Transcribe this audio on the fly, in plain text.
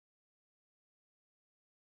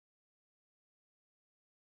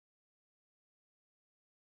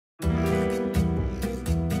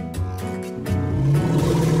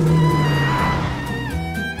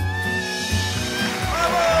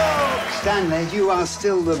Stanley, you are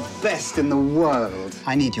still the best in the world.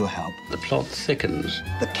 I need your help. The plot thickens.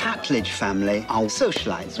 The Catledge family are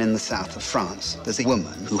socialized in the south of France. There's a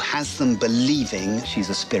woman who has them believing she's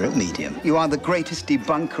a spirit medium. You are the greatest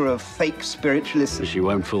debunker of fake spiritualists. She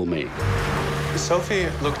won't fool me. Sophie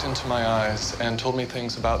looked into my eyes and told me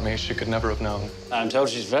things about me she could never have known. I'm told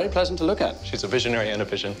she's very pleasant to look at. She's a visionary and a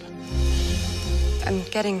vision. I'm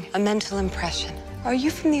getting a mental impression. Are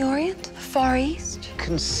you from the Orient? Far East?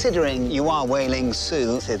 Considering you are Wailing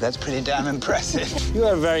Sue, that's pretty damn impressive.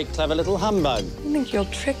 You're a very clever little humbug. I think you'll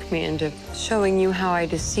trick me into showing you how I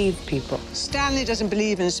deceive people. Stanley doesn't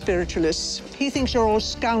believe in spiritualists. He thinks you're all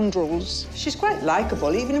scoundrels. She's quite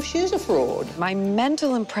likable, even if she is a fraud. My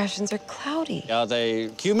mental impressions are cloudy. Are they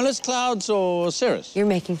cumulus clouds or cirrus? You're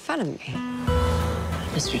making fun of me.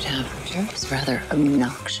 Mr. Townsend is rather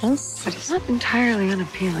obnoxious. But it's not entirely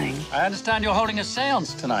unappealing. I understand you're holding a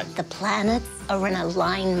seance tonight. The planets are in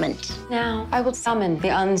alignment. Now, I will summon the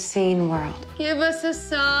unseen world. Give us a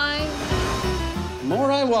sign. The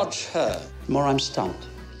more I watch her, the more I'm stumped.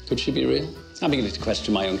 Could she be real? I'm beginning to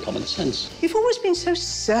question my own common sense. You've always been so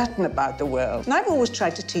certain about the world, and I've always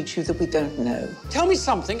tried to teach you that we don't know. Tell me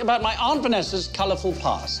something about my Aunt Vanessa's colourful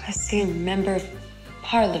past. I see a member of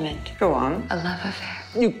Parliament. Go on. A love affair.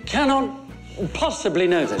 You cannot possibly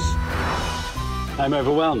know this. I'm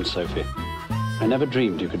overwhelmed, Sophie. I never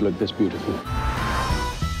dreamed you could look this beautiful.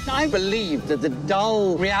 I believe that the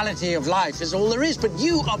dull reality of life is all there is, but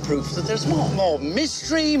you are proof that there's more. More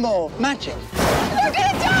mystery, more magic. You're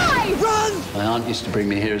gonna die! Run! My aunt used to bring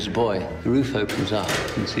me here as a boy. The roof opens up.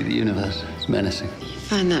 You can see the universe. It's menacing. You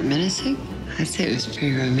find that menacing? I'd say it was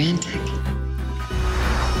pretty romantic.